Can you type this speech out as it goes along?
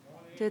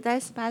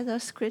Today's Bible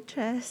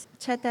scriptures,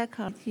 chapter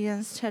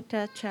Corinthians,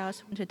 chapter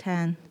 12 to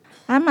 10.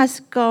 I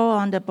must go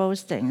on the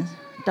boasting,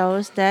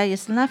 though there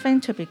is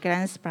nothing to be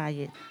gained by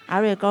it. I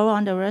will go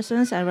on the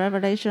versions and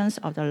revelations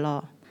of the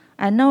law.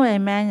 I know a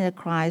man in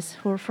Christ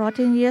who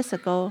 14 years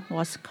ago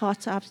was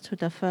caught up to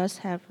the first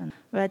heaven.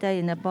 Whether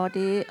in the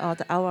body or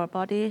our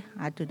body,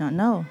 I do not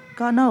know.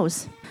 God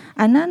knows.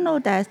 I now know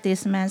that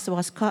this man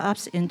was caught up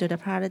into the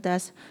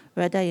paradise,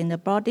 whether in the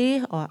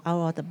body or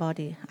out of the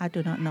body, I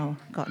do not know.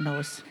 God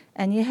knows.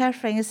 And ye have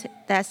things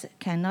that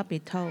cannot be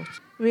told,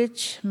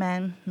 which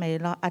man may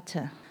not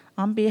utter.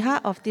 On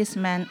behalf of this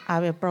man I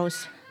will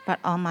boast, but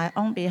on my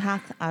own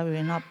behalf I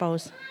will not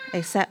boast,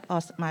 except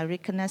of my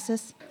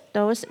weaknesses.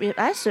 Those if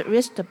I should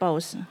wish to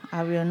boast,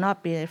 I will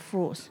not be a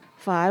fool,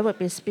 for I would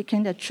be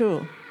speaking the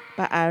truth,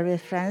 but I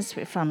refrain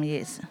from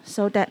it,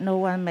 so that no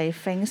one may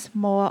think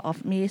more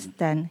of me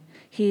than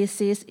he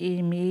sees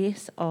in me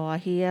or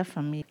hear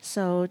from me.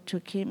 So to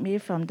keep me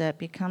from the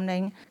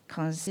becoming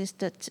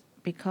consistent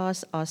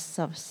because of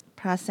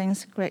surpassing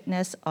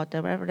greatness of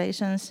the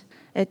revelations,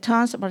 a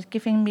tongue was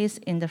given me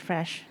in the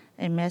flesh,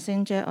 a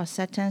messenger of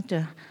Satan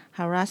to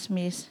harass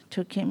me,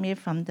 to keep me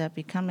from the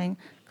becoming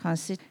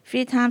consistent.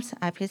 3 times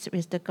I pleaded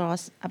with the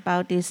God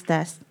about this,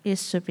 that it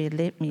should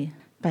believe me.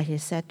 But he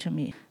said to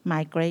me,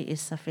 my grace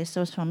is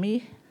sufficient for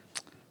me,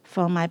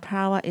 for my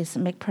power is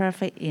made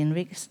perfect in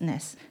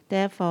weakness.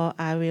 Therefore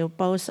I will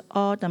boast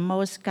all the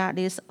most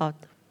godly of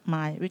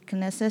my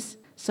weaknesses,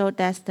 so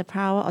that the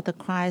power of the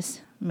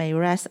Christ may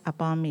rest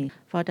upon me.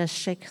 For the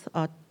sake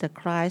of the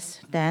Christ,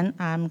 then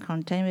I am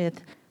content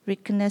with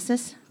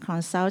weaknesses,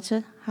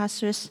 consulted,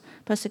 hardships,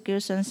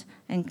 persecutions,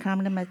 and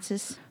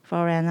calamities.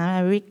 For when I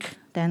am weak,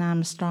 then I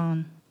am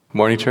strong.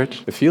 Morning,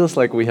 church. It feels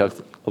like we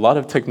have a lot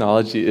of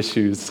technology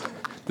issues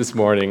this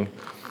morning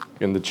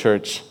in the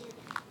church,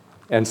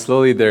 and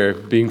slowly they're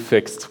being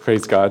fixed.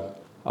 Praise God.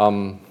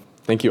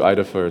 Thank you,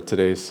 Ida, for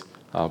today's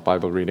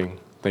Bible reading.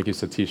 Thank you,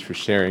 Satish, for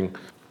sharing.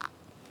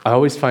 I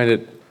always find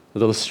it a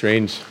little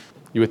strange.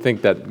 You would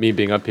think that me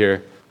being up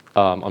here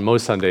on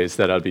most Sundays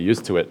that I'd be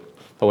used to it,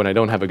 but when I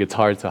don't have a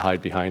guitar to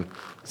hide behind,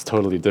 it's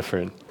totally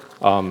different.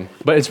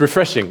 But it's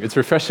refreshing. It's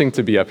refreshing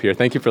to be up here.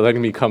 Thank you for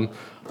letting me come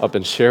up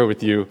and share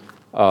with you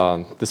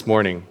this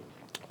morning.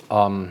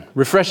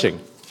 Refreshing.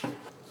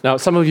 Now,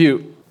 some of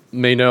you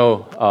may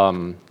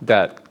know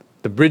that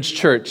the Bridge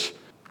Church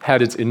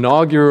had its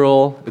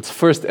inaugural, its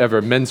first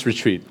ever men's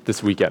retreat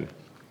this weekend.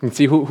 You can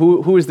see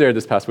who was there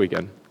this past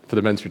weekend for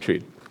the men's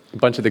retreat. A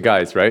bunch of the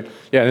guys, right?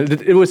 Yeah,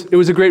 it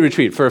was a great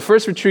retreat. For a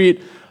first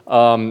retreat,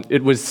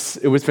 it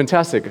was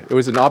fantastic. It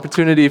was an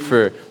opportunity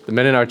for the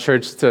men in our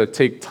church to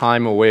take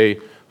time away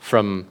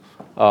from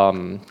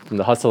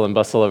the hustle and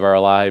bustle of our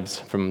lives,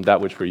 from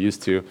that which we're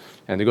used to,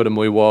 and to go to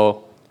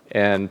Muiwo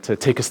and to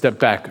take a step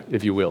back,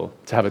 if you will,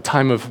 to have a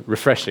time of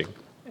refreshing.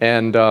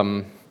 And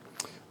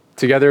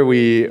together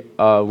we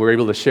were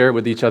able to share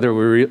with each other.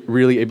 We were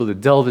really able to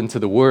delve into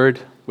the Word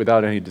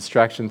without any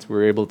distractions. We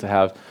were able to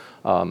have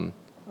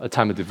a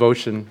time of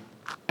devotion,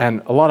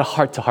 and a lot of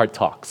heart-to-heart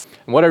talks.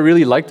 And what I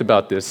really liked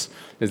about this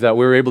is that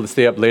we were able to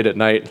stay up late at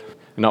night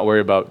and not worry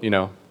about,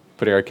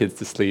 putting our kids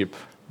to sleep,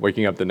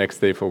 waking up the next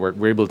day for work.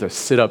 We were able to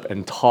sit up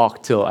and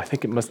talk till, I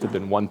think it must have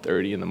been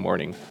 1:30 in the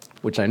morning,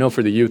 which I know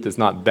for the youth is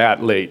not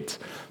that late.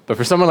 But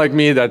for someone like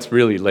me, that's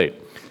really late.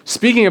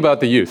 Speaking about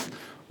the youth,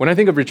 when I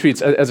think of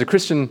retreats, as a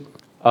Christian,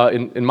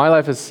 in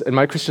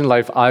my Christian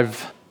life,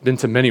 I've been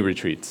to many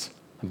retreats.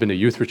 I've been to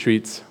youth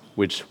retreats,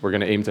 which we're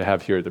going to aim to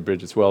have here at the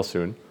Bridge as well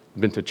soon.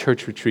 I've been to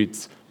church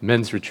retreats,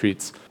 men's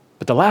retreats.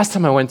 But the last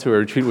time I went to a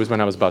retreat was when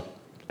I was about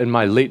in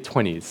my late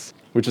 20s,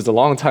 which is a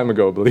long time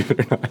ago, believe it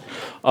or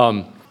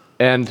not.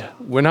 And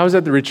when I was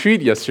at the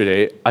retreat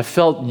yesterday, I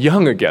felt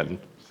young again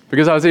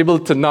because I was able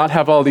to not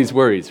have all these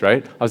worries,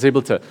 right? I was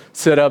able to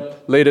sit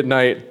up late at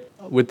night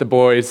with the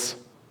boys,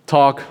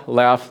 talk,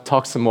 laugh,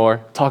 talk some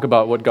more, talk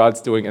about what God's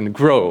doing, and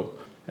grow.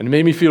 And it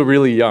made me feel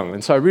really young.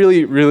 And so I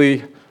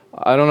really,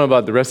 I don't know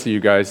about the rest of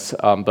you guys,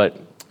 but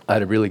I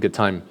had a really good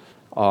time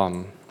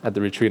at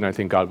the retreat, and I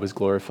think God was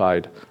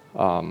glorified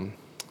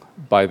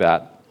by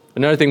that.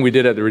 Another thing we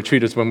did at the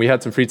retreat is when we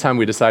had some free time,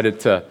 we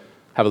decided to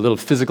have a little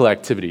physical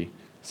activity.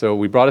 So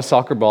we brought a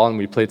soccer ball and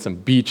we played some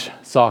beach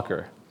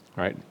soccer,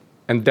 right?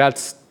 And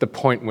that's the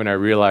point when I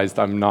realized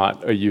I'm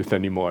not a youth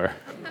anymore.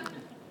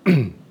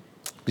 Because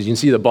you can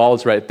see the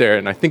ball's right there,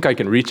 and I think I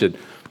can reach it,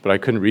 but I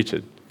couldn't reach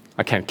it.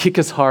 I can't kick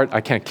as hard,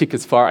 I can't kick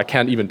as far, I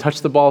can't even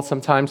touch the ball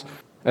sometimes.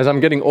 As I'm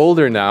getting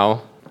older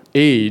now,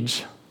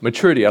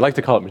 maturity, I like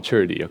to call it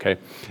maturity, okay?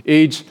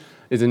 Age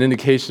is an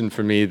indication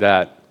for me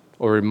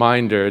or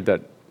reminder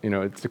that,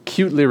 it's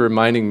acutely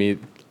reminding me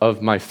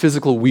of my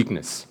physical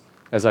weakness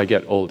as I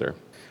get older.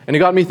 And it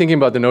got me thinking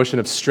about the notion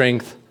of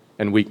strength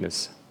and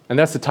weakness. And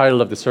that's the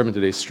title of the sermon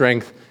today,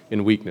 Strength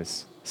in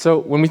Weakness. So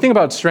when we think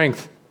about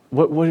strength,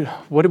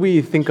 what do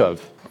we think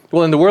of?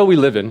 Well, in the world we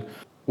live in,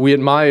 we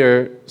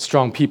admire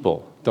strong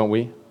people, don't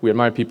we? We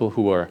admire people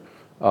who are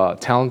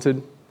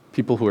talented,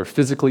 people who are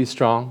physically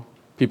strong,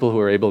 people who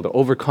are able to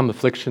overcome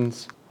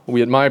afflictions.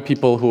 We admire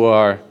people who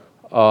are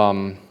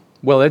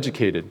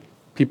well-educated,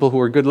 people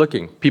who are good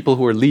looking, people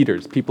who are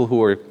leaders, people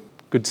who are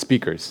good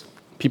speakers,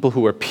 people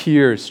who are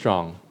peer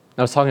strong.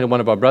 I was talking to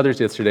one of our brothers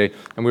yesterday,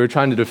 and we were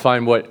trying to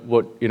define what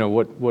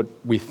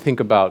we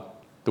think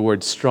about the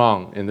word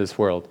strong in this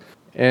world.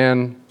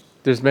 And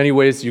there's many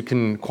ways you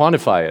can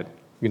quantify it.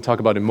 We can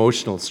talk about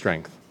emotional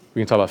strength.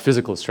 We can talk about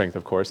physical strength,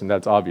 of course, and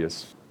that's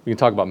obvious. We can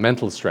talk about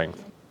mental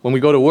strength. When we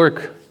go to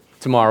work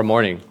tomorrow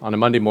morning, on a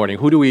Monday morning,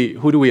 who do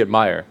we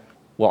admire?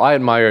 Well, I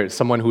admire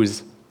someone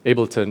who's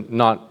able to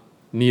not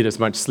need as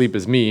much sleep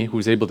as me,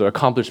 who's able to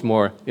accomplish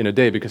more in a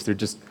day because they're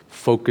just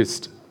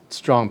focused,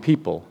 strong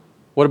people.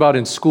 What about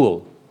in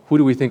school? Who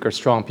do we think are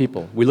strong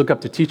people? We look up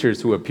to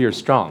teachers who appear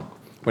strong.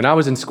 When I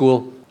was in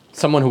school,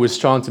 someone who was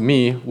strong to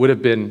me would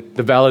have been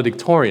the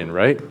valedictorian,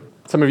 right?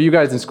 Some of you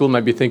guys in school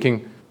might be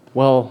thinking,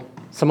 well,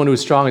 someone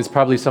who's strong is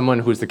probably someone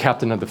who's the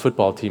captain of the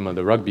football team or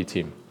the rugby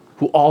team,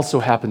 who also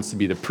happens to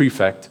be the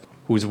prefect,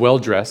 who's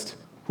well-dressed,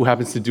 who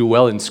happens to do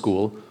well in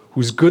school,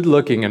 who's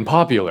good-looking and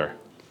popular.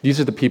 These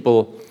are the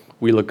people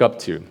we look up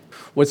to.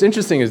 What's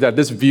interesting is that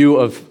this view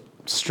of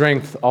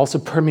strength also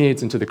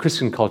permeates into the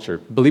Christian culture.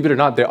 Believe it or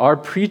not, there are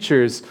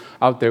preachers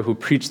out there who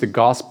preach the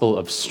gospel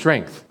of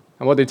strength.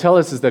 And what they tell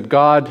us is that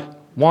God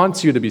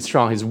wants you to be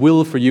strong. His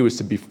will for you is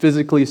to be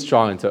physically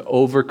strong and to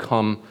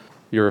overcome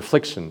your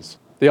afflictions.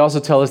 They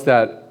also tell us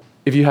that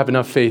if you have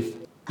enough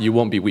faith, you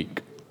won't be weak.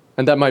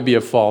 And that might be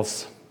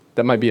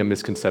a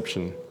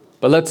misconception.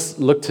 But let's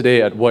look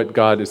today at what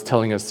God is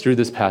telling us through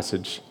this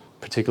passage,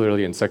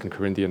 particularly in 2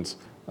 Corinthians,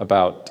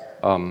 about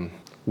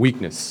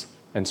weakness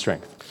and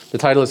strength. The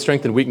title is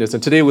Strength and Weakness,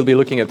 and today we'll be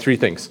looking at three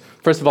things.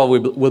 First of all,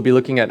 we'll be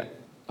looking at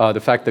the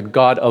fact that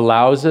God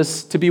allows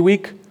us to be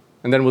weak,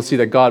 and then we'll see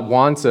that God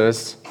wants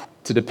us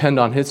to depend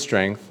on His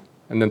strength,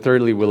 and then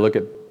thirdly, we'll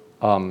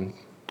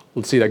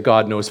see that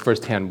God knows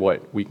firsthand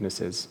what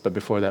weakness is. But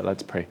before that,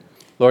 let's pray.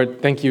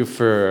 Lord, thank you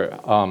for,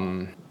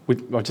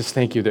 just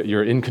thank you that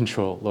you're in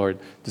control, Lord,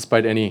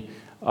 despite any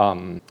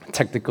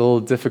technical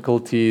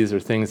difficulties or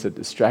things that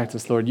distract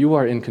us, Lord, you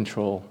are in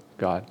control,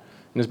 God.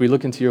 And as we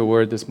look into your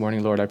word this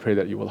morning, Lord, I pray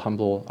that you will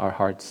humble our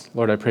hearts.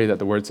 Lord, I pray that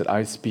the words that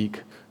I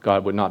speak,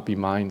 God, would not be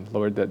mine.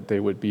 Lord, that they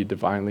would be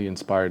divinely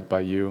inspired by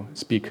you.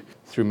 Speak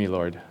through me,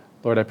 Lord.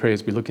 Lord, I pray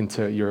as we look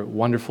into your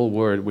wonderful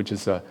word, which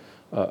is a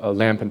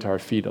lamp unto our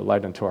feet, a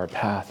light unto our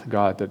path,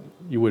 God, that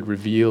you would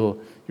reveal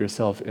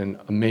yourself in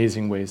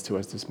amazing ways to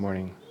us this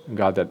morning. And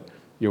God, that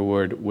your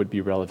word would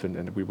be relevant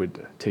and we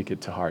would take it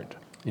to heart.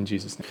 In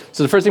Jesus' name.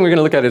 So the first thing we're going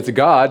to look at is that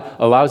God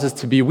allows us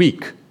to be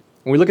weak.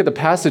 When we look at the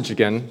passage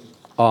again,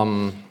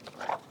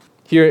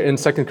 here in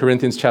 2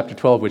 Corinthians chapter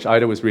 12, which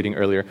Ida was reading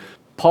earlier,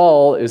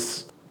 Paul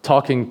is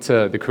talking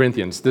to the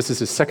Corinthians. This is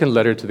his second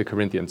letter to the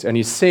Corinthians, and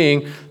he's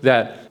saying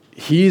that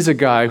he's a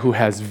guy who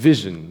has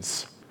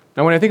visions.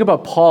 Now, when I think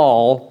about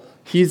Paul,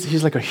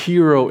 he's like a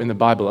hero in the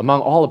Bible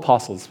among all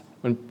apostles.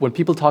 When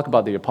people talk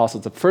about the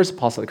apostles, the first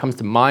apostle that comes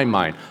to my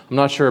mind, I'm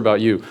not sure about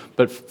you,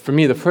 but for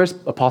me, the first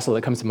apostle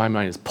that comes to my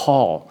mind is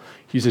Paul.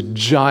 He's a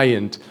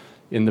giant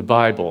in the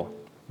Bible,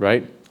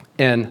 right?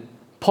 And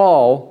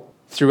Paul,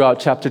 throughout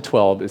chapter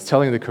 12, is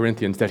telling the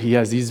Corinthians that he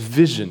has these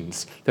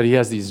visions, that he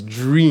has these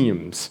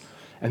dreams.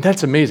 And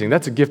that's amazing.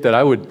 That's a gift that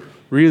I would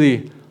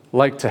really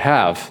like to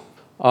have.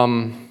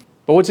 But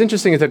what's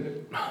interesting is that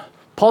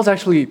Paul's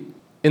actually,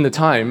 in the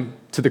time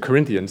to the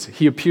Corinthians,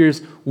 he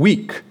appears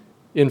weak.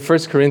 In 1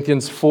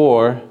 Corinthians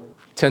 4,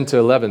 10 to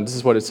 11, this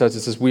is what it says.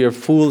 It says, we are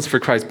fools for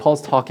Christ.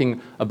 Paul's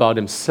talking about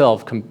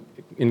himself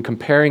in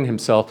comparing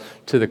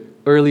himself to the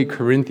early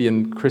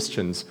Corinthian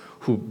Christians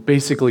who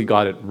basically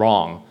got it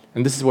wrong.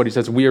 And this is what he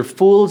says, we are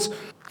fools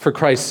for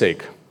Christ's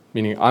sake,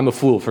 meaning I'm a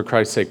fool for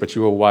Christ's sake, but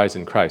you are wise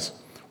in Christ.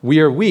 We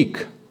are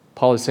weak.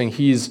 Paul is saying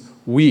he's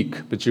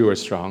weak, but you are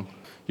strong.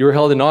 You are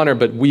held in honor,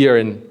 but we are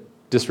in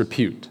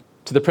disrepute.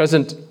 To the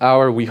present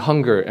hour we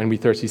hunger and we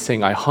thirst. He's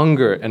saying, I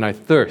hunger and I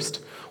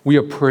thirst. We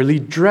are poorly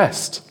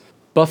dressed,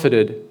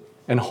 buffeted,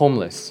 and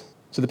homeless.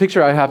 So the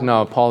picture I have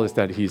now of Paul is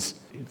that he's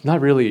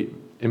not really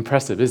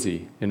impressive, is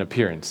he, in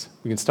appearance?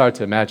 We can start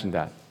to imagine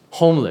that.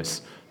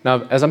 Homeless.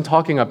 Now, as I'm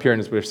talking up here and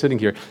as we're sitting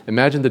here,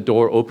 imagine the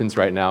door opens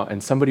right now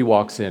and somebody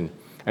walks in,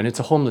 and it's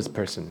a homeless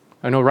person.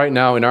 I know right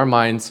now in our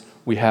minds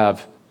we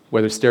have,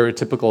 whether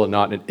stereotypical or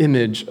not, an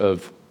image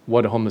of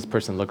what a homeless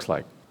person looks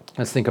like.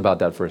 Let's think about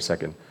that for a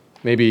second.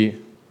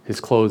 Maybe his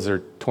clothes are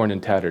torn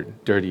and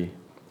tattered, dirty.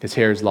 His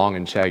hair is long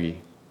and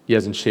shaggy. He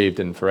hasn't shaved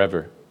in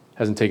forever,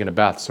 hasn't taken a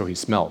bath, so he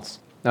smells.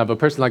 Now, if a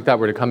person like that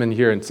were to come in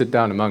here and sit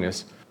down among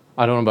us,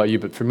 I don't know about you,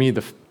 but for me,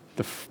 the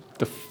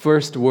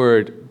first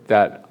word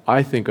that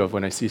I think of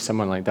when I see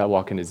someone like that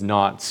walk in is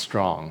not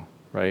strong,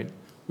 right?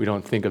 We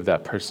don't think of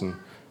that person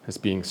as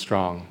being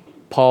strong.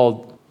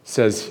 Paul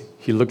says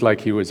he looked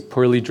like he was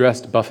poorly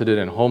dressed, buffeted,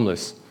 and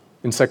homeless.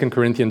 In 2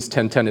 Corinthians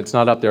 10:10, it's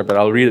not up there, but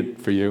I'll read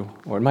it for you,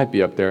 or it might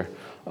be up there.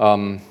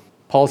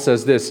 Paul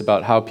says this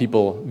about how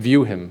people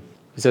view him.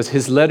 He says,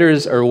 his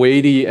letters are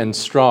weighty and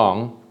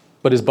strong,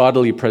 but his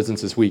bodily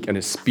presence is weak, and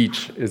his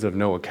speech is of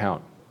no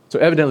account. So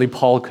evidently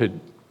Paul could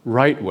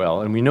write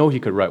well, and we know he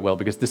could write well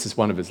because this is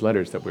one of his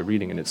letters that we're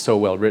reading, and it's so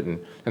well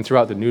written. And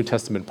throughout the New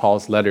Testament,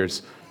 Paul's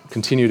letters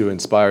continue to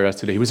inspire us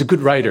today. He was a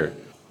good writer.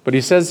 But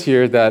he says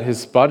here that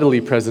his bodily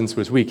presence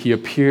was weak. He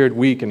appeared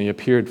weak and he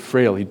appeared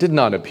frail. He did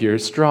not appear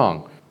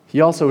strong.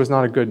 He also was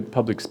not a good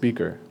public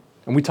speaker.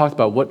 And we talked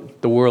about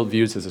what the world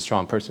views as a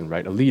strong person,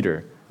 right? A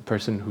leader, a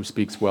person who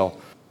speaks well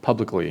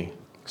publicly.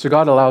 So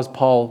God allows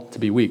Paul to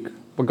be weak.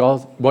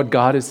 What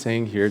God is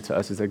saying here to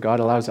us is that God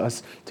allows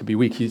us to be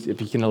weak. If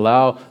he can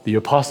allow the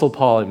Apostle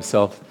Paul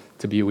himself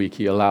to be weak,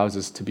 he allows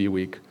us to be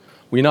weak.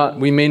 We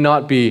may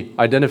not be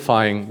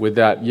identifying with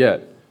that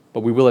yet,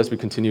 but we will as we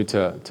continue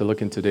to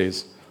look in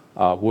today's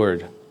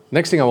word.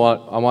 Next thing I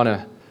want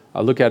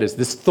to look at is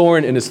this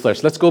thorn in his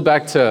flesh. Let's go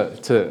back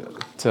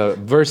to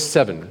verse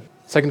 7,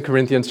 2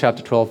 Corinthians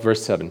chapter 12,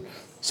 verse 7.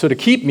 So to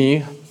keep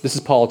me, this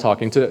is Paul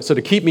talking, so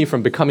to keep me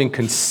from becoming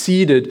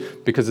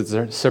conceited because of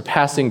the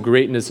surpassing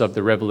greatness of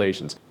the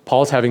revelations.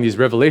 Paul's having these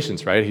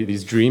revelations, right?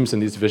 These dreams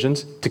and these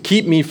visions. To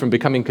keep me from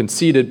becoming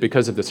conceited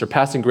because of the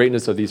surpassing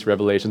greatness of these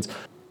revelations,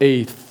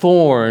 a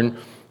thorn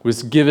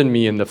was given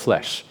me in the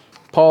flesh.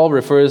 Paul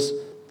refers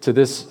to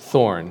this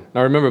thorn.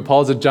 Now remember,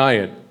 Paul's a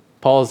giant.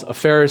 Paul's a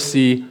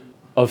Pharisee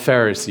of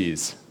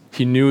Pharisees.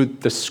 He knew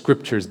the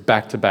scriptures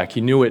back to back.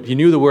 He knew it. He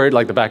knew the word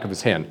like the back of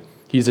his hand.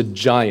 He's a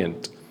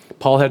giant.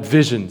 Paul had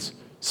visions,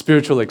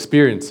 spiritual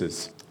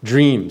experiences,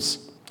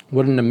 dreams.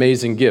 What an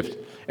amazing gift.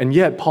 And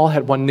yet, Paul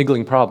had one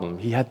niggling problem.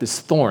 He had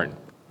this thorn,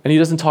 and he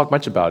doesn't talk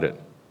much about it.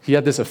 He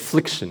had this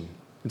affliction.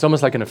 It's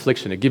almost like an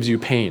affliction. It gives you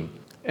pain.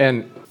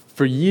 And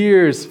for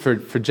years, for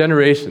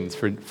generations,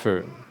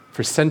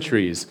 for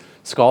centuries,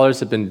 scholars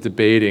have been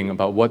debating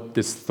about what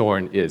this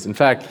thorn is. In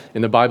fact,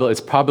 in the Bible,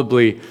 it's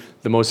probably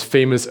the most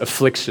famous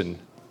affliction.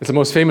 It's the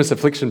most famous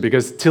affliction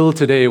because till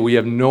today, we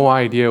have no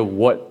idea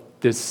what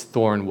this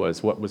thorn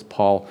was. What was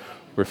Paul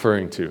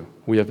referring to?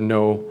 We have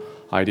no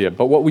idea.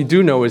 But what we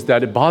do know is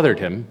that it bothered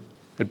him.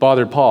 It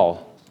bothered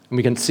Paul. And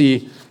we can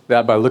see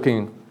that by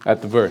looking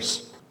at the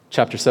verse.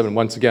 Chapter 7,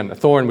 once again, a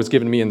thorn was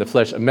given me in the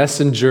flesh. A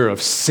messenger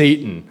of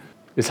Satan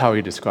is how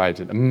he describes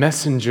it. A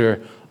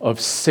messenger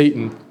of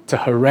Satan to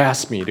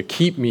harass me, to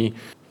keep me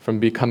from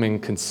becoming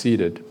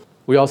conceited.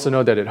 We also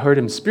know that it hurt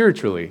him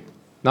spiritually,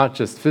 not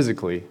just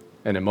physically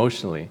and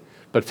emotionally,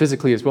 but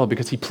physically as well,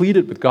 because he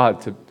pleaded with God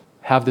to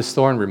have this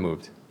thorn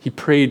removed. He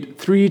prayed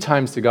 3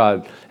 times to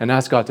God and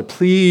asked God to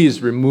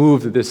please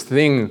remove this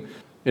thing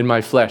in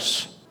my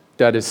flesh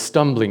that is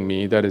stumbling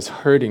me, that is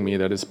hurting me,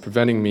 that is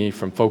preventing me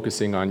from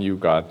focusing on you,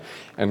 God.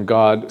 And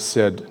God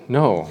said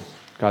no.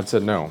 God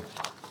said no.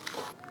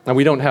 Now,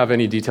 we don't have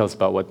any details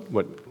about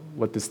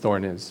what this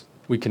thorn is.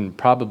 We can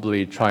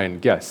probably try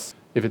and guess.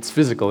 If it's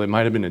physical, it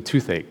might have been a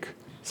toothache.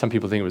 Some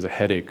people think it was a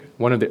headache.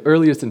 One of the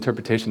earliest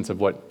interpretations of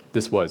what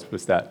this was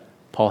that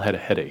Paul had a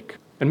headache.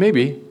 And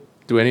maybe,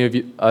 do any of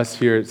us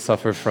here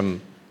suffer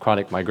from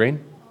chronic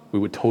migraine? We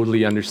would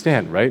totally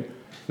understand, right?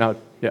 Now,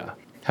 yeah,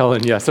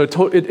 Helen, yeah. So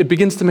it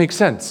begins to make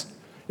sense.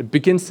 It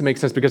begins to make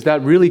sense because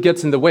that really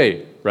gets in the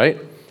way, right?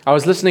 I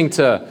was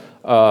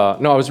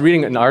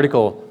reading an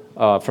article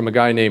from a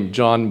guy named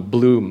John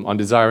Bloom on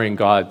Desiring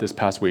God this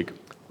past week.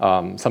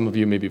 Some of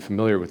you may be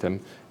familiar with him.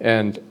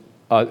 And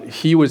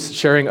he was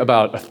sharing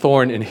about a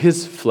thorn in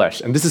his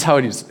flesh. And this is how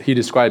he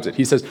describes it.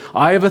 He says,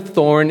 I have a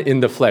thorn in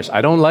the flesh.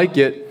 I don't like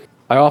it.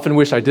 I often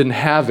wish I didn't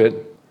have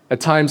it.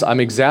 At times, I'm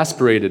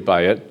exasperated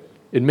by it.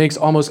 It makes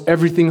almost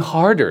everything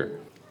harder,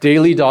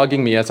 daily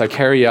dogging me as I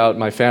carry out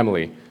my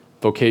family,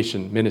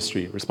 vocation,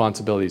 ministry,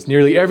 responsibilities.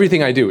 Nearly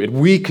everything I do, it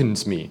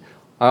weakens me.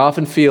 I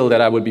often feel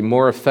that I would be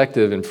more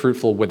effective and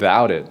fruitful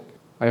without it.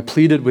 I have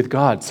pleaded with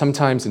God,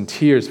 sometimes in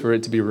tears, for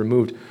it to be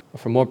removed,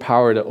 for more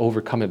power to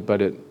overcome it,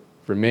 but it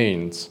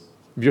remains.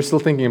 If you're still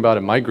thinking about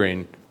a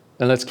migraine,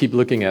 then let's keep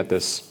looking at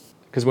this.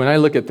 Because when I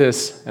look at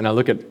this, and I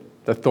look at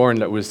the thorn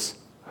that was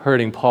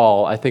hurting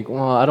Paul, I think,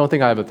 well, I don't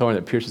think I have a thorn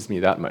that pierces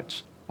me that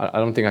much. I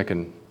don't think I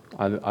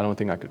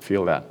could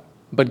feel that.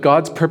 But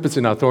God's purpose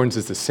in our thorns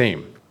is the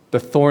same. The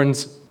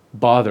thorns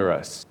bother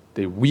us.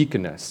 They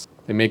weaken us.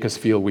 They make us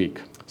feel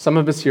weak. Some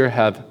of us here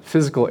have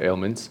physical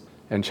ailments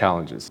and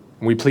challenges.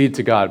 And we plead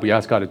to God. We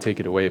ask God to take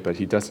it away, but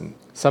he doesn't.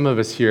 Some of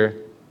us here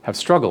have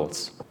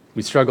struggles.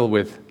 We struggle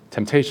with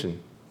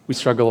temptation. We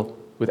struggle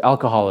with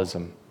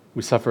alcoholism.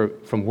 We suffer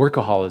from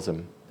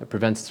workaholism that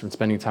prevents us from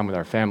spending time with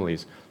our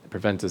families, that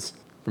prevents us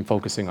from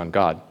focusing on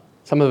God.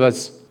 Some of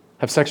us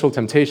have sexual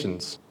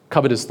temptations,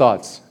 covetous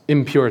thoughts,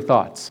 impure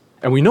thoughts,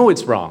 and we know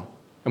it's wrong,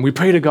 and we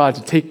pray to God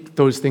to take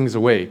those things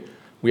away.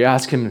 We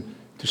ask him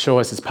to show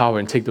us his power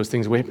and take those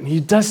things away, but he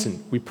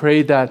doesn't. We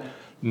pray that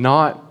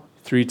not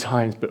 3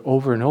 times, but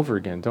over and over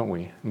again, don't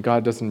we? And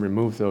God doesn't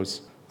remove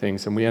those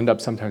things, and we end up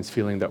sometimes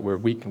feeling that we're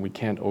weak and we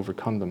can't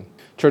overcome them.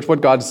 Church,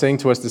 what God is saying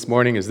to us this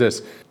morning is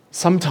this.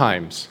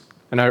 Sometimes,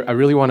 and I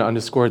really want to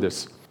underscore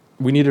this,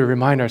 we need to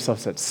remind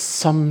ourselves that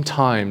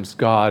sometimes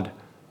God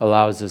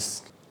allows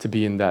us to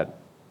be in that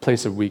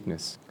place of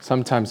weakness.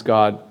 Sometimes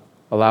God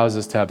allows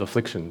us to have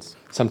afflictions.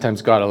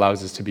 Sometimes God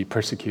allows us to be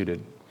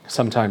persecuted.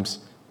 Sometimes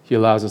he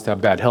allows us to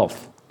have bad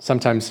health.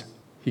 Sometimes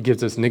he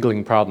gives us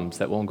niggling problems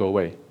that won't go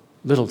away,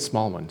 little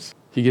small ones.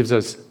 He gives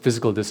us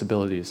physical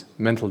disabilities,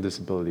 mental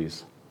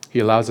disabilities. He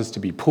allows us to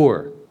be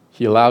poor.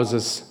 He allows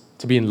us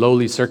to be in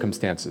lowly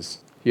circumstances.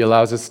 He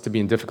allows us to be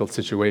in difficult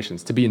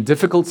situations,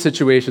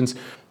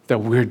 that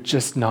we're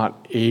just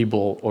not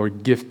able or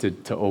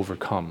gifted to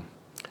overcome.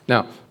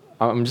 Now,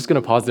 I'm just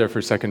going to pause there for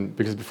a second,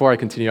 because before I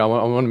continue, I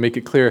want to make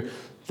it clear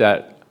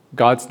that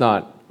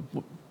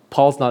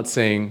Paul's not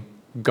saying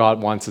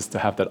God wants us to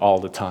have that all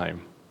the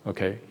time,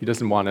 okay? He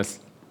doesn't want us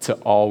to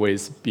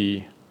always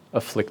be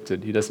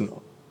afflicted. He doesn't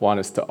want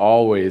us to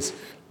always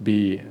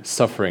be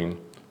suffering,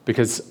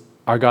 because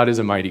our God is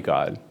a mighty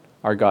God.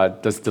 Our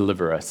God does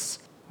deliver us.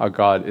 Our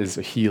God is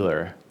a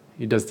healer.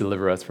 He does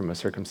deliver us from our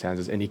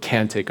circumstances, and he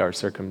can take our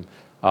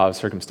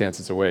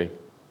circumstances away.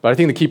 But I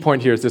think the key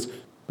point here is this,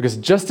 because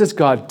just as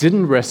God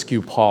didn't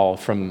rescue Paul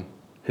from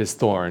his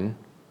thorn,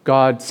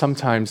 God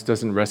sometimes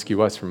doesn't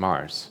rescue us from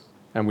ours.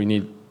 And we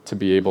need to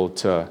be able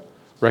to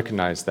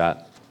recognize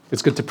that.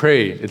 It's good to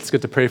pray. It's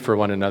good to pray for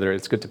one another.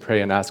 It's good to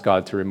pray and ask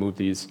God to remove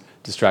these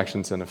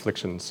distractions and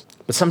afflictions.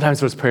 But sometimes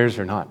those prayers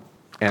are not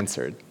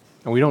answered.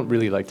 And we don't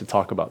really like to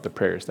talk about the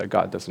prayers that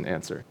God doesn't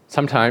answer.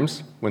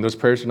 Sometimes, when those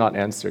prayers are not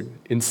answered,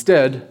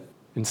 instead,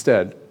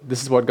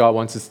 this is what God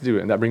wants us to do.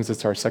 And that brings us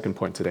to our second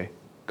point today.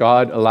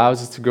 God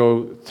allows us to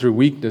go through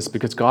weakness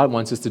because God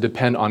wants us to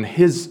depend on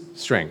his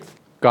strength.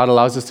 God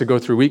allows us to go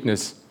through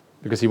weakness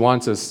because he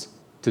wants us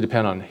to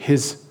depend on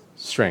his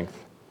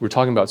strength. We were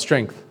talking about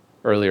strength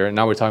earlier, and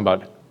now we're talking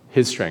about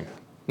his strength.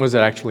 What does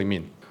that actually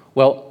mean?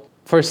 Well,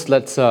 first,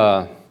 let's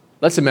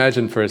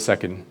imagine for a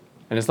second,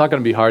 and it's not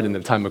going to be hard in the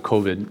time of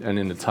COVID and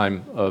in the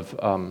time of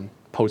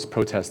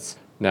post-protests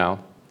now.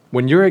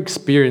 When you're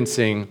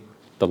experiencing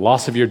the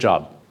loss of your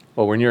job,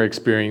 or when you're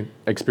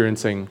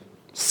experiencing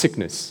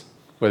sickness,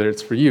 whether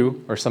it's for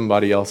you or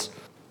somebody else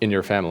in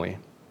your family.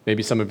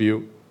 Maybe some of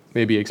you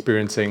may be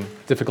experiencing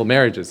difficult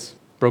marriages,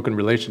 broken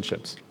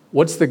relationships.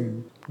 What's the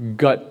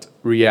gut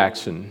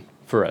reaction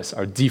for us,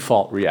 our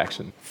default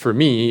reaction? For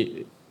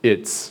me,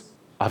 it's,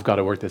 I've got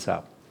to work this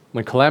out.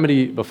 When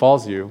calamity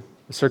befalls you,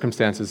 the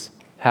circumstances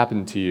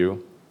happen to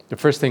you, the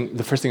first thing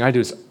I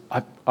do is,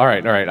 I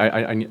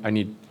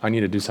need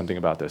to do something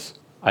about this.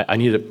 I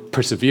need to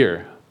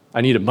persevere.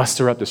 I need to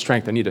muster up the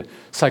strength. I need to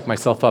psych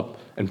myself up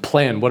and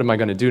plan, what am I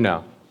going to do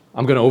now?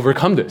 I'm going to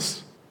overcome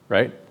this,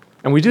 right?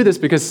 And we do this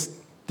because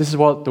this is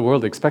what the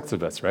world expects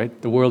of us,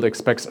 right? The world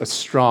expects a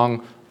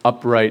strong,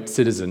 upright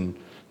citizen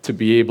to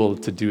be able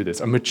to do this,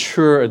 a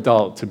mature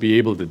adult to be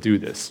able to do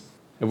this.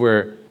 And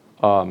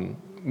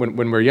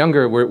when we're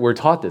younger, we're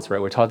taught this,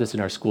 right? We're taught this in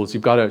our schools.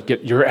 You've got to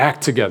get your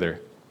act together.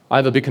 I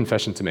have a big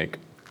confession to make.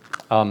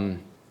 I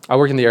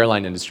work in the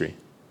airline industry,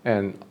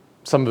 and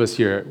some of us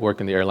here work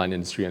in the airline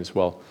industry as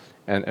well.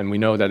 And we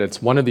know that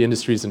it's one of the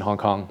industries in Hong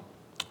Kong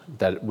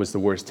that was the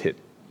worst hit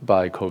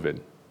by COVID.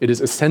 It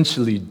is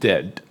essentially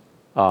dead,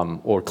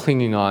 or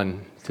clinging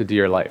on to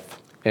dear life.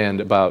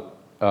 And about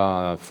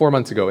 4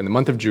 months ago, in the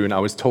month of June, I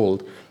was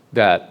told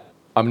that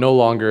I'm no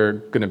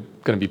longer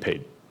gonna be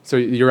paid. So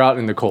you're out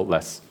in the cold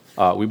less.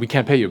 We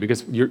can't pay you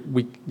because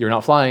you're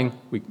not flying.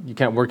 You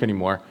can't work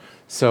anymore.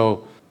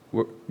 So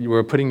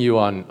we're putting you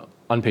on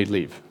unpaid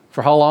leave.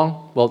 For how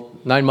long? Well,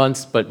 9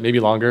 months, but maybe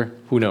longer.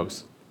 Who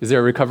knows? Is there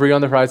a recovery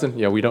on the horizon?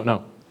 Yeah, we don't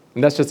know.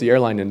 And that's just the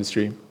airline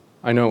industry.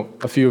 I know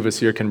a few of us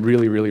here can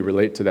really, really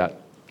relate to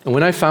that. And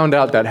when I found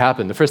out that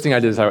happened, the first thing I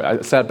did is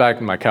I sat back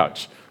on my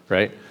couch,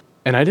 right?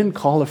 And I didn't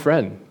call a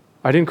friend.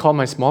 I didn't call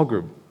my small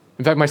group.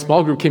 In fact, my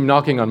small group came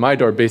knocking on my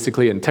door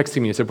basically and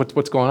texting me and said,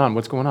 what's going on?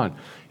 What's going on?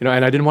 You know,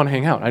 and I didn't want to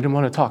hang out. I didn't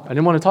want to talk. I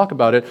didn't want to talk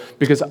about it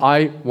because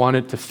I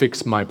wanted to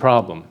fix my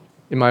problem.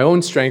 In my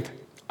own strength,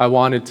 I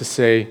wanted to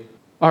say,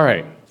 all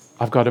right,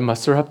 I've got to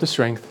muster up the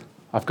strength.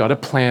 I've got to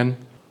plan.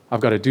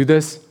 I've got to do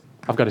this.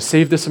 I've got to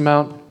save this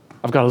amount.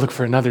 I've got to look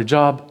for another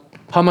job.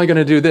 How am I going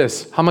to do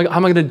this? How am I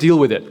going to deal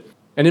with it?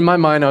 And in my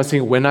mind, I was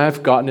thinking, when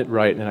I've gotten it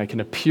right and I can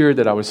appear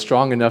that I was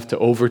strong enough to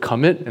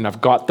overcome it and I've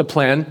got the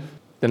plan,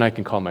 then I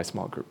can call my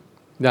small group.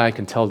 Then I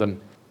can tell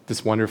them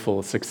this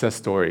wonderful success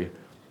story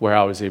where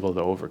I was able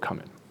to overcome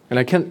it. And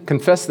I can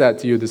confess that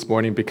to you this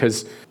morning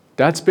because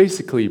that's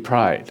basically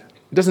pride.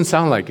 It doesn't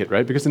sound like it,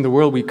 right? Because in the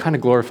world, we kind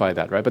of glorify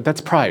that, right? But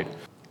that's pride.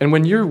 And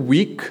when you're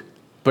weak,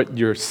 but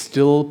you're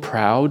still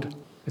proud,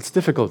 it's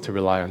difficult to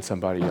rely on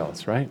somebody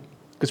else, right?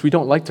 Because we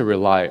don't like to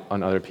rely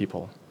on other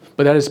people.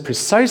 But that is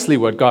precisely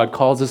what God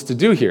calls us to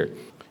do here.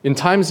 In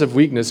times of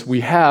weakness,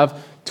 we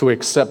have to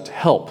accept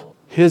help,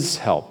 his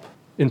help,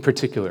 in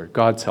particular,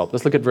 God's help.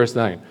 Let's look at verse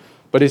 9.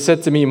 But he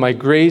said to me, my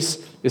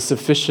grace is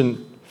sufficient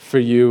for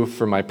you,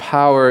 for my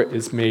power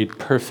is made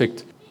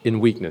perfect in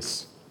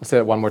weakness. I'll say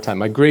that one more time.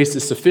 My grace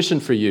is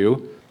sufficient for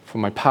you, for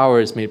my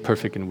power is made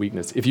perfect in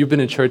weakness. If you've been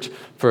in church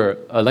for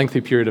a lengthy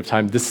period of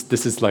time,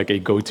 this is like a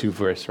go-to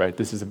verse, right?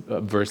 This is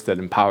a verse that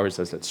empowers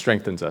us, that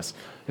strengthens us.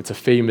 It's a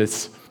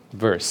famous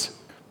verse.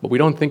 But we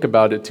don't think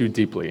about it too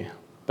deeply.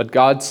 But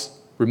God's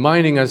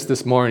reminding us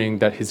this morning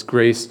that his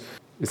grace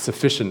is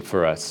sufficient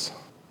for us.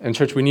 And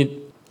church, we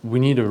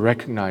need to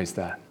recognize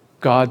that.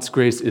 God's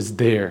grace is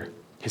there.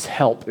 His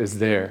help is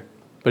there.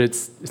 But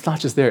it's not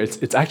just there,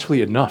 it's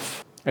actually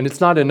enough. And it's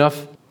not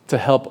enough to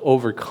help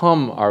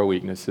overcome our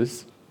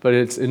weaknesses, but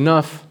it's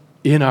enough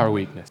in our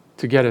weakness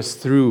to get us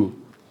through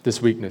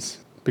this weakness.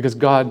 Because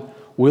God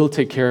will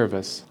take care of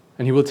us,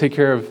 And he will take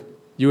care of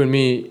you and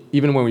me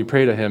even when we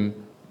pray to him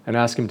and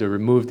ask him to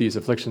remove these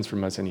afflictions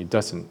from us, and he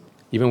doesn't.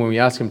 Even when we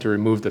ask him to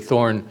remove the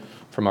thorn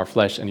from our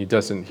flesh and he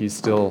doesn't, he's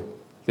still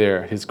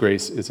there. His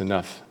grace is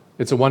enough.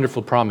 It's a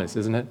wonderful promise,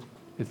 isn't it?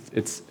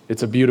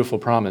 It's a beautiful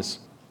promise,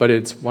 but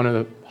it's one of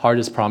the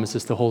hardest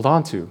promises to hold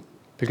on to,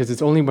 because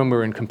it's only when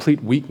we're in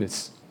complete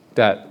weakness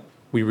that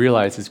we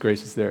realize his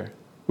grace is there.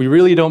 We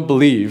really don't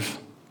believe,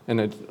 and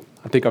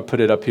I think I put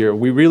it up here,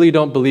 we really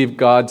don't believe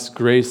God's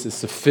grace is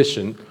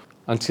sufficient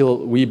until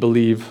we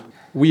believe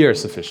we are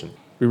sufficient.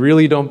 We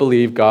really don't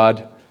believe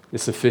God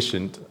is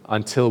sufficient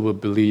until we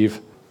believe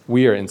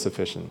we are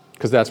insufficient,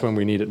 because that's when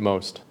we need it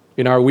most.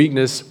 In our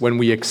weakness, when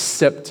we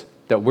accept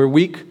that we're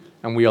weak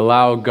and we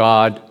allow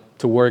God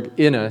to work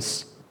in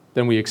us,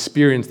 then we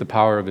experience the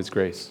power of his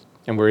grace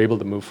and we're able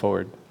to move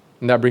forward.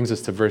 And that brings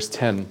us to verse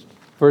 10.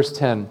 Verse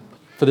 10,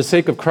 for the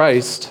sake of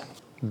Christ,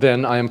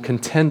 then I am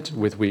content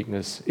with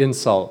weakness,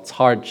 insults,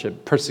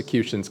 hardship,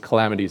 persecutions,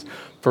 calamities.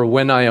 For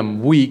when I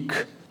am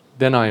weak,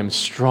 then I am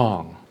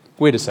strong.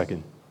 Wait a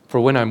second. For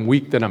when I'm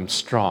weak, then I'm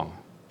strong.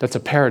 That's a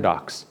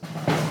paradox.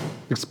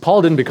 Because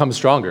Paul didn't become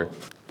stronger.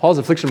 Paul's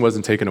affliction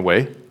wasn't taken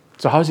away.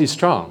 So how is he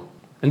strong?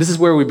 And this is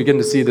where we begin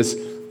to see this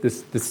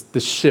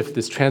shift,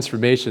 this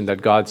transformation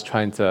that God's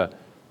trying to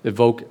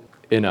evoke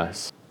in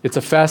us. It's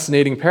a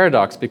fascinating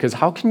paradox, because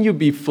how can you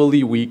be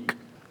fully weak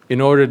in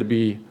order to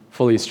be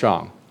fully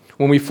strong?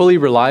 When we fully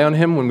rely on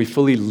him, when we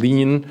fully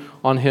lean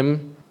on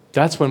him,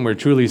 that's when we're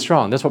truly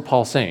strong. That's what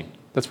Paul's saying.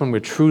 That's when we're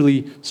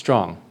truly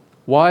strong.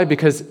 Why?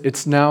 Because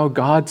it's now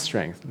God's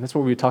strength. And that's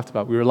what we talked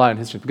about. We rely on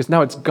his strength. Because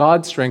now it's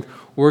God's strength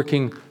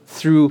working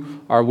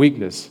through our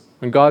weakness.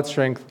 When God's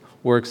strength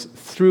works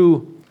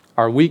through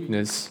our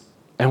weakness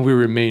and we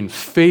remain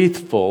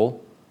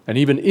faithful, and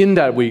even in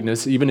that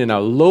weakness, even in our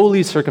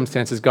lowly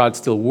circumstances, God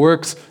still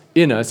works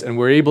in us, and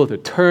we're able to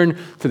turn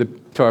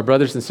to our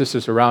brothers and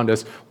sisters around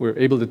us. We're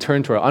able to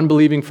turn to our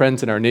unbelieving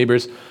friends and our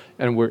neighbors,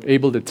 and we're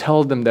able to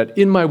tell them that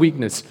in my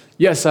weakness,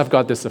 yes, I've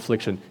got this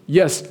affliction.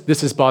 Yes,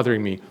 this is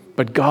bothering me,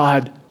 but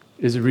God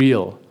is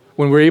real.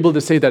 When we're able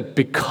to say that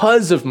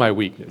because of my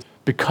weakness,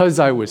 because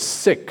I was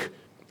sick,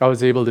 I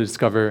was able to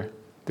discover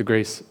the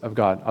grace of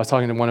God. I was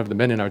talking to one of the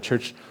men in our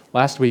church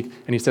last week,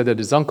 and he said that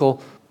his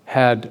uncle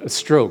had a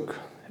stroke,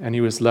 and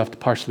he was left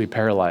partially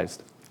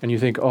paralyzed. And you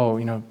think, oh,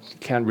 he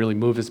can't really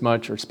move as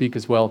much or speak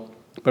as well.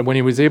 But when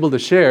he was able to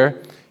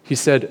share, he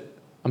said,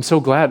 I'm so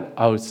glad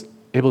I was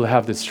able to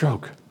have this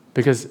stroke,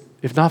 because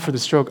if not for the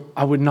stroke,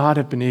 I would not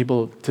have been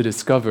able to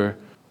discover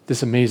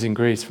this amazing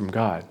grace from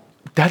God.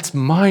 That's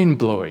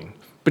mind-blowing.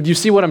 But you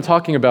see what I'm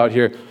talking about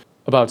here,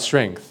 about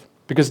strength.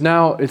 Because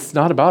now it's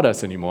not about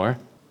us anymore.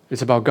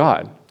 It's about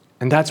God.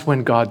 And that's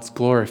when God's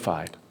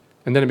glorified.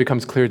 And then it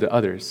becomes clear to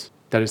others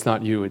that it's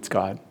not you, it's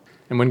God.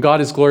 And when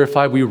God is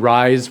glorified, we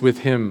rise with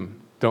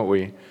him, don't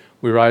we?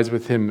 We rise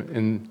with him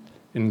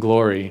in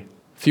glory.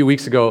 A few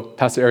weeks ago,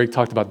 Pastor Eric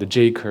talked about the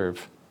J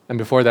curve. And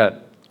before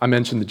that, I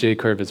mentioned the J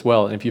curve as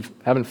well. And if you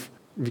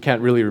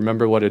can't really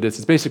remember what it is,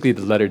 it's basically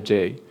the letter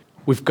J.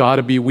 We've got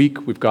to be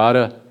weak. We've got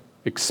to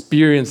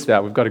experience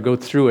that. We've got to go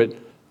through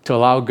it to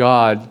allow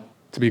God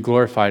to be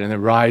glorified and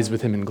then rise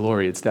with him in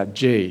glory. It's that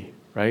J,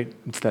 right?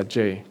 It's that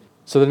J.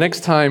 So the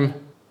next time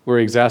we're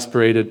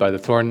exasperated by the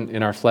thorn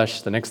in our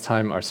flesh, the next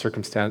time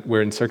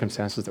we're in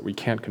circumstances that we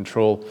can't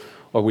control,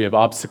 or we have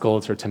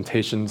obstacles or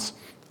temptations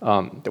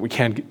that we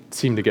can't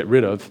seem to get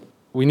rid of,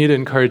 we need to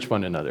encourage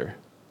one another.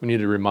 We need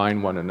to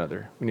remind one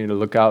another. We need to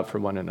look out for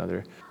one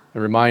another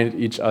and remind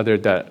each other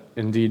that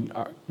indeed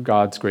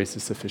God's grace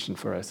is sufficient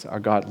for us. Our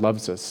God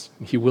loves us,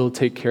 and he will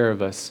take care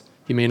of us.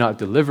 He may not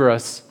deliver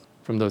us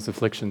from those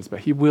afflictions,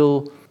 but he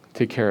will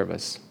take care of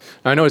us.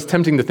 Now, I know it's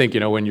tempting to think,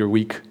 when you're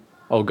weak,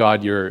 oh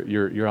God,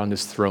 you're on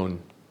this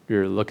throne.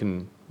 You're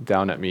looking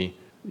down at me.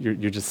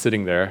 You're just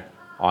sitting there.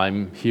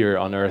 I'm here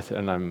on earth,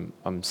 and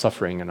I'm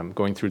suffering, and I'm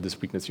going through this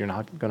weakness. You're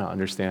not going to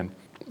understand.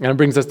 And it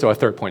brings us to our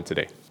third point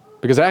today.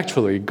 Because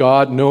actually,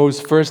 God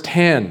knows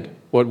firsthand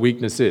what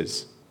weakness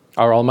is.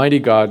 Our Almighty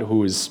God,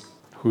 who's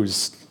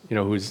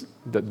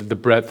the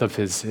breadth of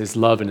his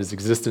love and his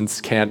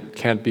existence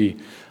can't be,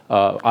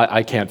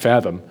 I can't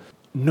fathom,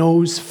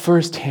 knows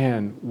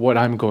firsthand what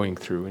I'm going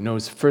through. He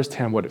knows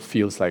firsthand what it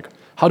feels like.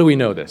 How do we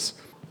know this?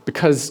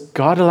 Because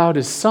God allowed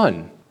his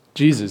son,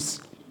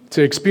 Jesus,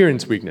 to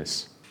experience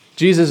weakness.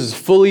 Jesus is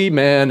fully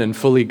man and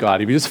fully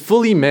God. If he was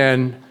fully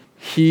man,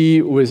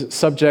 he was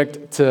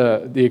subject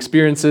to the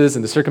experiences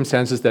and the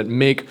circumstances that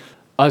make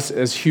us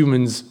as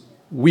humans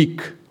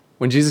weak.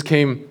 When Jesus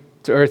came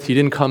to earth, he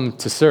didn't come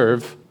to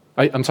serve.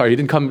 He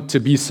didn't come to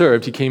be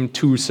served. He came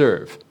to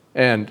serve.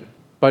 And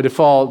by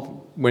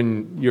default,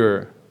 when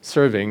you're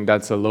serving,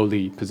 that's a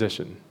lowly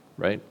position,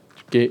 right?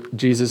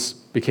 Jesus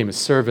became a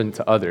servant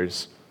to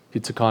others. He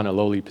took on a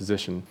lowly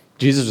position.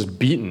 Jesus was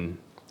beaten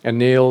and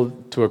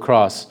nailed to a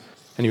cross,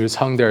 and he was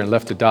hung there and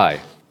left to die.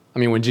 I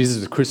mean, when Jesus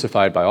was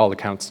crucified, by all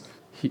accounts,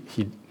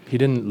 he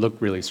didn't look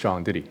really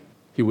strong, did he?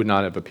 He would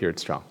not have appeared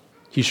strong.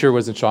 He sure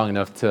wasn't strong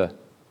enough to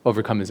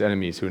overcome his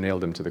enemies who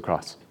nailed him to the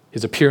cross.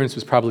 His appearance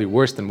was probably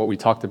worse than what we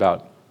talked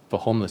about, the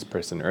homeless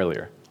person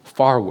earlier.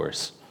 Far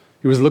worse.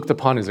 He was looked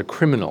upon as a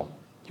criminal.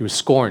 He was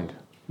scorned.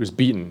 He was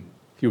beaten.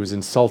 He was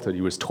insulted.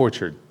 He was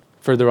tortured.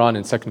 Further on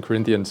in 2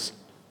 Corinthians,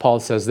 Paul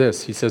says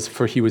this. He says,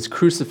 "For he was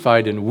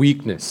crucified in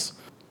weakness."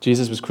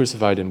 Jesus was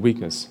crucified in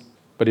weakness,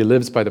 but he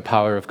lives by the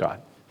power of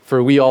God.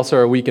 "For we also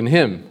are weak in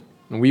him,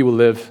 and we will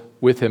live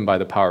with him by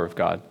the power of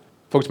God."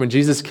 Folks, when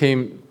Jesus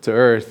came to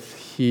earth,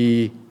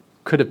 he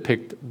could have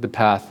picked the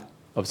path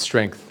of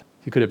strength.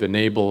 He could have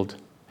enabled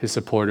his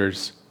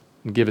supporters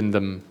and given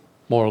them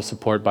moral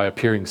support by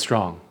appearing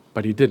strong,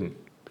 but he didn't,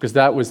 because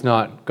that was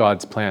not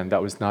God's plan.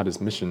 That was not his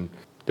mission.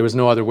 There was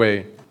no other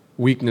way.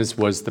 Weakness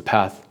was the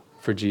path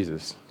for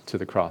Jesus to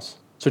the cross.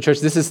 So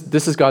church, this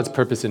is God's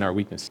purpose in our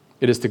weakness.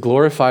 It is to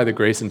glorify the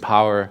grace and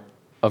power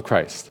of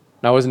Christ.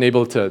 Now, I wasn't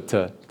able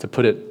to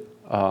put it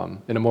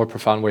in a more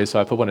profound way, so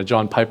I put one of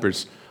John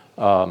Piper's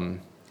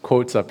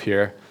quotes up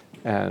here.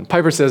 And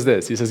Piper says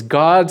this. He says,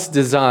 "God's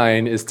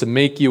design is to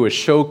make you a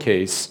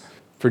showcase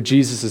for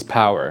Jesus'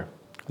 power."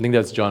 I think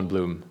that's John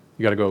Bloom.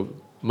 You got to go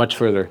much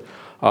further.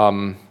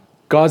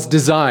 God's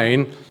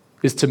design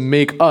is to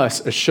make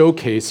us a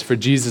showcase for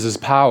Jesus'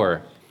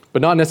 power,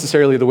 but not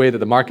necessarily the way that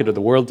the market or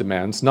the world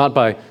demands, not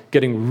by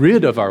getting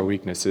rid of our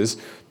weaknesses,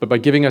 but by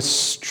giving us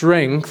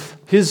strength,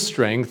 his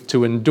strength,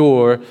 to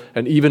endure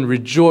and even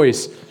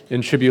rejoice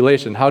in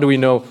tribulation. How do we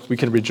know we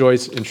can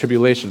rejoice in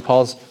tribulation?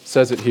 Paul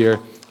says it here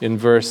in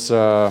verse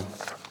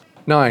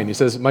 9. He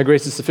says, "My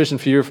grace is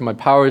sufficient for you, for my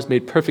power is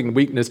made perfect in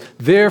weakness.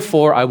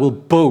 Therefore I will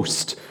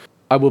boast."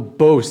 I will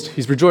boast.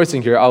 He's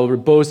rejoicing here. I will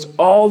boast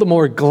all the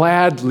more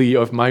gladly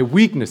of my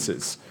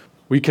weaknesses.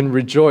 We can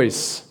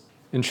rejoice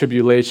in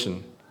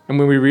tribulation. And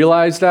when we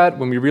realize that,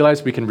 when we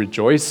realize we can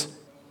rejoice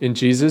in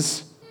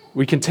Jesus,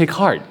 we can take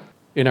heart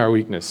in our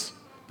weakness.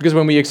 Because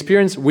when we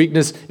experience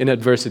weakness in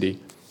adversity,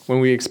 when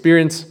we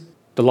experience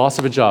the loss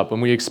of a job, when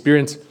we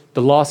experience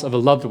the loss of a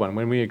loved one,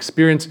 when we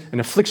experience an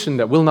affliction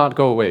that will not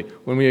go away,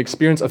 when we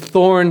experience a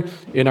thorn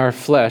in our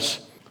flesh,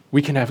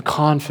 we can have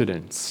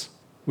confidence.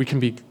 We can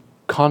be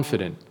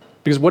confident.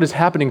 Because what is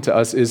happening to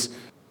us is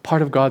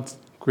part of God's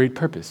great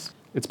purpose.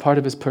 It's part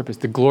of his purpose,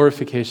 the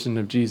glorification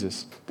of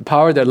Jesus, the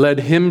power that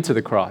led him to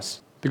the cross.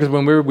 Because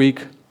when we're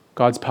weak,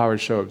 God's power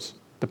shows.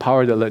 The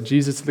power that led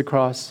Jesus to the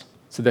cross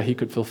so that he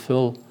could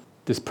fulfill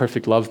this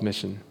perfect love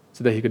mission,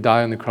 so that he could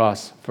die on the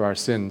cross for our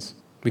sins.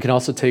 We can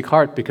also take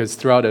heart because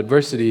throughout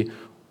adversity,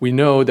 we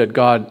know that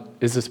God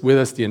is with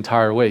us the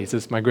entire way. He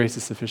says, "My grace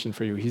is sufficient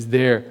for you." He's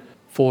there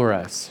for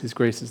us. His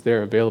grace is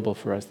there available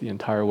for us the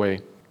entire way.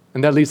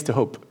 And that leads to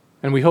hope.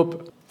 And we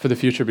hope for the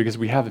future because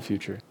we have a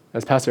future.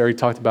 As Pastor Eric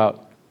talked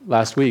about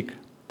last week,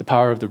 the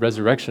power of the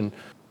resurrection,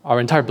 our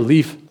entire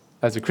belief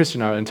as a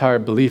Christian, our entire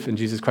belief in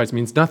Jesus Christ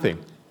means nothing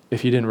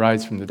if he didn't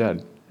rise from the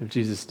dead, if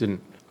Jesus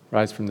didn't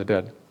rise from the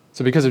dead.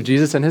 So because of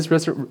Jesus and his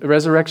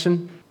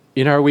resurrection,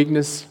 in our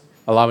weakness,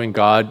 allowing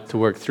God to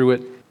work through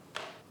it,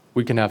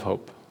 we can have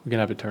hope. We can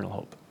have eternal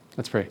hope.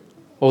 Let's pray.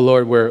 Oh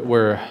Lord,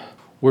 we're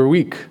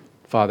weak,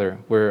 Father.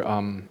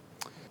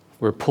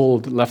 We're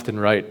pulled left and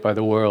right by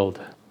the world.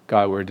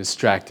 God, we're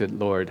distracted,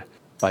 Lord,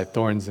 by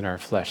thorns in our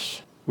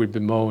flesh. We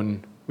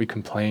bemoan, we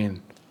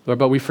complain. Lord,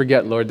 but we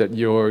forget, Lord, that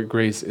your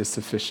grace is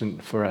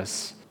sufficient for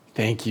us.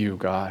 Thank you,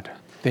 God.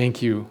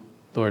 Thank you,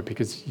 Lord,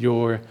 because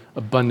your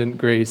abundant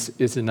grace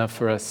is enough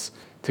for us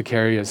to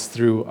carry us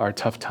through our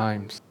tough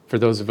times. For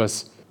those of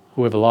us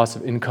who have a loss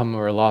of income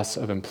or a loss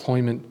of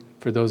employment,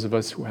 for those of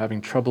us who are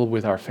having trouble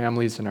with our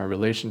families and our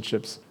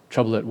relationships,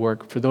 trouble at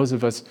work, for those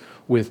of us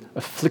with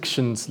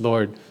afflictions,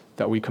 Lord,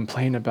 that we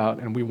complain about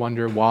and we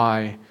wonder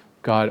why,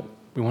 God,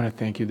 we want to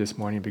thank you this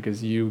morning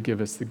because you give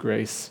us the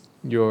grace,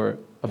 your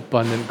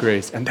abundant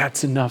grace, and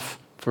that's enough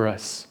for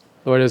us.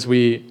 Lord, as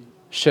we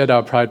shed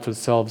our prideful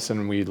selves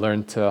and we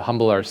learn to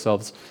humble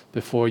ourselves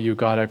before you,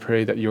 God, I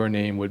pray that your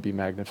name would be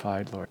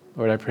magnified, Lord.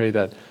 Lord, I pray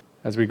that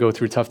as we go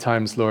through tough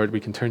times, Lord, we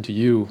can turn to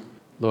you,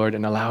 Lord,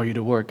 and allow you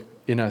to work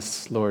in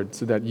us, Lord,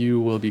 so that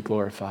you will be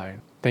glorified.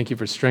 Thank you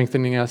for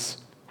strengthening us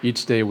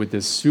each day with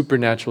this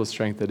supernatural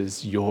strength that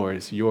is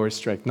yours, your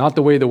strength. Not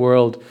the way the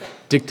world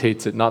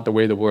dictates it, not the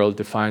way the world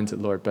defines it,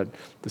 Lord, but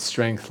the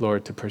strength,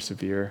 Lord, to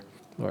persevere,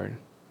 Lord.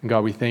 And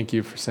God, we thank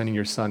you for sending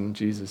your son,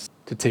 Jesus,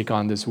 to take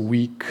on this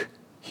weak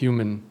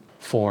human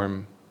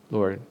form,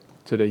 Lord,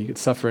 so that he could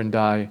suffer and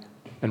die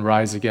and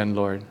rise again,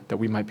 Lord, that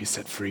we might be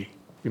set free.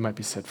 We might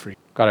be set free.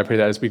 God, I pray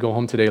that as we go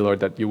home today,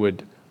 Lord, that you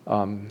would,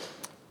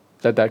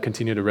 that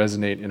continue to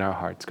resonate in our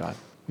hearts, God.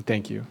 We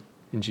thank you.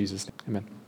 In Jesus' name, amen.